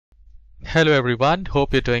Hello everyone,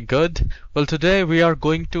 hope you're doing good. Well, today we are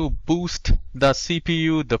going to boost the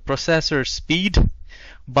CPU, the processor speed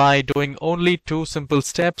by doing only two simple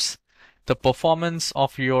steps. The performance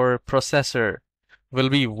of your processor will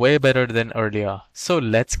be way better than earlier. So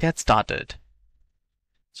let's get started.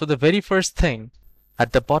 So the very first thing,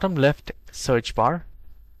 at the bottom left search bar,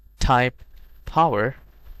 type power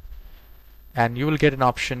and you will get an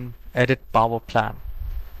option edit power plan.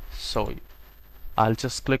 So I'll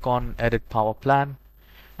just click on edit power plan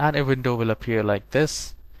and a window will appear like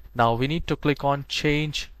this. Now we need to click on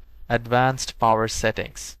change advanced power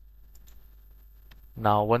settings.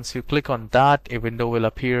 Now once you click on that, a window will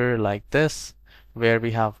appear like this where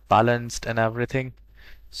we have balanced and everything.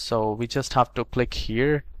 So we just have to click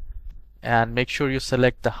here and make sure you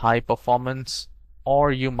select the high performance,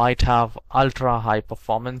 or you might have ultra high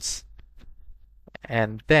performance,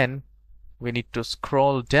 and then we need to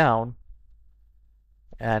scroll down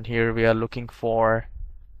and here we are looking for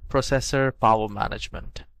processor power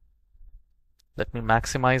management. Let me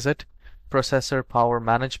maximize it. Processor power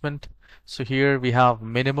management. So here we have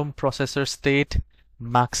minimum processor state,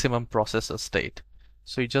 maximum processor state.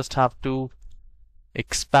 So you just have to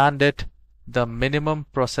expand it. The minimum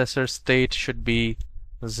processor state should be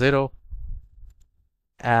 0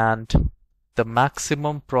 and the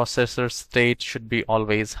maximum processor state should be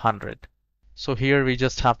always 100. So here we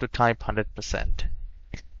just have to type 100%.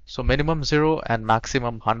 So minimum 0 and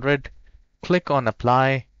maximum 100. Click on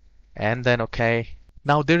apply and then OK.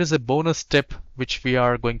 Now there is a bonus tip which we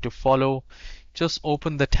are going to follow. Just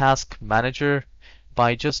open the task manager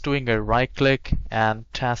by just doing a right click and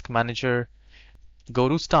task manager. Go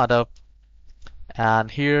to startup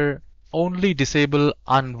and here only disable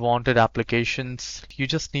unwanted applications. You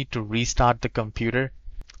just need to restart the computer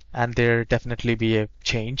and there definitely be a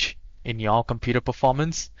change in your computer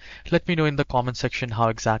performance. Let me know in the comment section how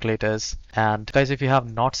exactly it is. And guys, if you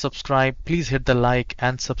have not subscribed, please hit the like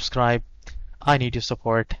and subscribe. I need your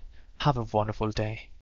support. Have a wonderful day.